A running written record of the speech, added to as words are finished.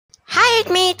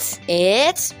Alright mates,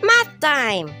 it's math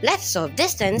time! Let's solve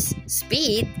distance,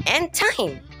 speed, and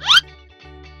time.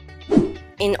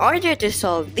 In order to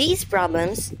solve these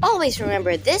problems, always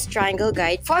remember this triangle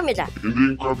guide formula. Hindi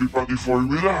yung kabi-pati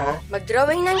formula ha.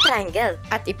 Mag-drawing ng triangle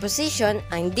at i-position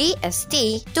ang D as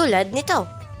T tulad nito.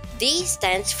 D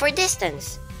stands for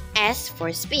distance, S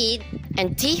for speed,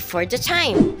 and T for the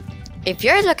time. If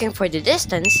you're looking for the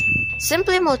distance,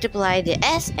 simply multiply the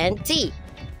S and T.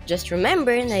 Just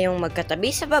remember na yung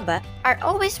magkatabi sa baba are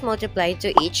always multiplied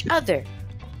to each other.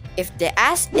 If the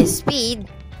S is speed,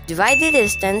 divide the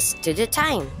distance to the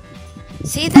time.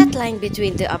 See that line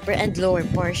between the upper and lower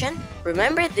portion?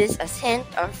 Remember this as hint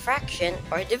of fraction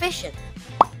or division.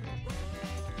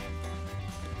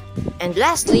 And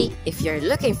lastly, if you're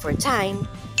looking for time,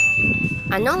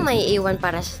 anong may iwan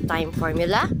para sa time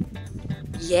formula?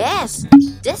 Yes!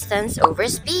 Distance over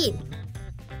speed.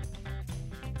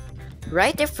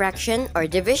 Write a fraction or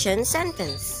division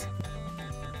sentence.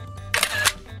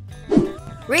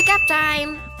 Recap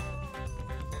time!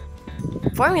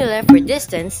 Formula for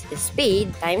distance is speed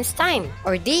times time,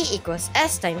 or D equals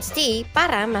S times T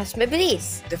para mas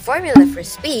mabilis. The formula for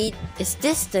speed is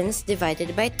distance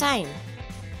divided by time.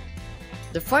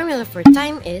 The formula for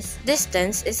time is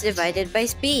distance is divided by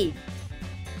speed.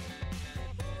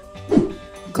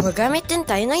 Gumagamit din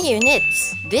tayo ng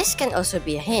units. This can also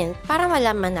be a hint para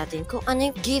malaman natin kung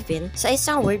ano yung given sa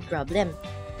isang word problem.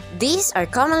 These are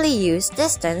commonly used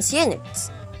distance units: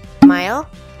 mile,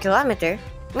 kilometer,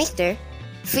 meter,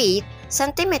 feet,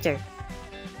 centimeter.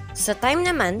 Sa time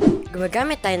naman,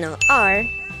 gumagamit tayo ng hour,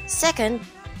 second,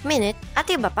 minute, at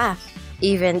iba pa.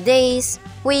 Even days,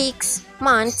 weeks,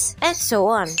 months, and so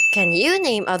on. Can you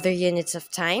name other units of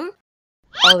time?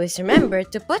 Always remember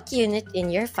to put unit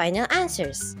in your final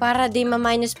answers para di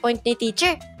ma-minus point ni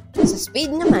teacher. Sa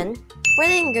speed naman,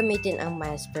 pwedeng gamitin ang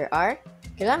miles per hour,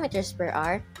 kilometers per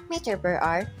hour, meter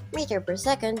per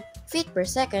second, feet per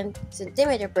second,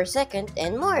 centimeter per second,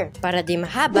 and more. Para di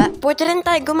mahaba, pwede rin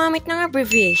tayo gumamit ng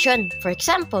abbreviation. For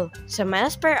example, sa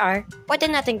miles per hour, pwede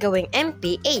natin gawing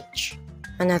MPH.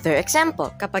 Another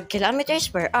example, kapag kilometers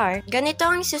per hour, ganito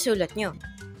ang isusulat nyo.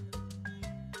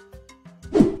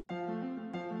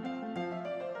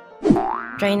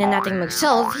 Try na nating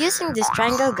mag-solve using this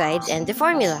triangle guide and the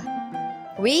formula.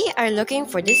 We are looking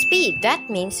for the speed. That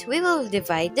means we will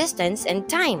divide distance and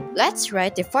time. Let's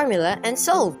write the formula and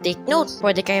solve. Take note,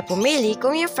 pwede kayo pumili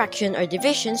kung yung fraction or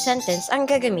division sentence ang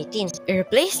gagamitin.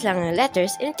 I-replace lang ang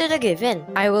letters into the given.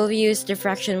 I will use the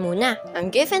fraction muna. Ang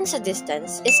given sa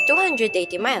distance is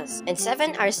 280 miles and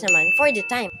 7 hours naman for the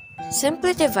time.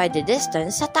 Simply divide the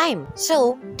distance sa time.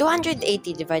 So, 280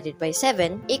 divided by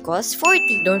 7 equals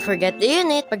 40. Don't forget the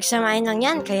unit. Pagsamahin lang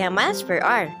yan, kaya miles per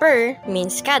hour. Per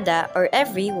means kada or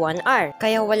every 1 hour.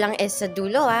 Kaya walang S sa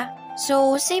dulo ah.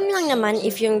 So, same lang naman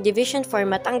if yung division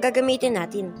format ang gagamitin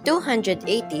natin. 280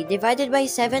 divided by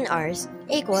 7 hours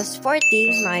equals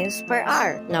 40 miles per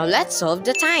hour. Now, let's solve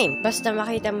the time. Basta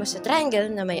makita mo sa triangle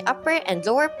na may upper and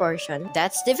lower portion,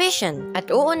 that's division.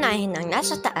 At uunahin ang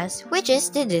nasa taas, which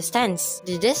is the distance.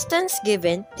 The distance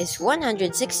given is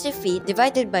 160 feet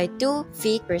divided by 2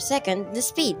 feet per second, the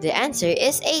speed. The answer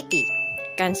is 80.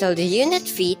 Cancel the unit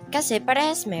feet kasi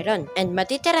parehas meron. And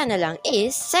matitira na lang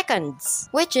is seconds,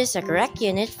 which is a correct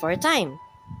unit for time.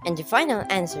 And the final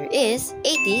answer is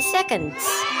 80 seconds.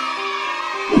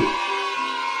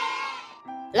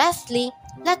 Lastly,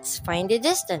 let's find the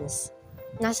distance.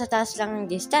 Nasa taas lang ang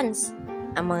distance.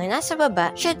 Ang mga nasa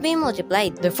baba should be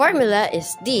multiplied. The formula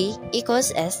is D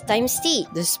equals S times T.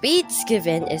 The speeds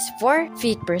given is 4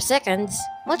 feet per second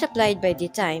multiplied by the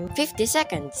time, 50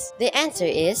 seconds. The answer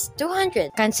is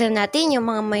 200. Cancel natin yung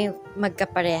mga may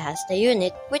magkaparehas na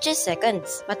unit, which is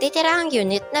seconds. Matitira ang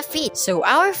unit na feet. So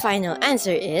our final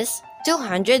answer is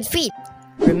 200 feet.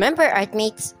 Remember,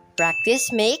 Artmates, practice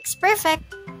makes perfect.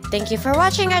 Thank you for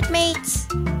watching, Artmates!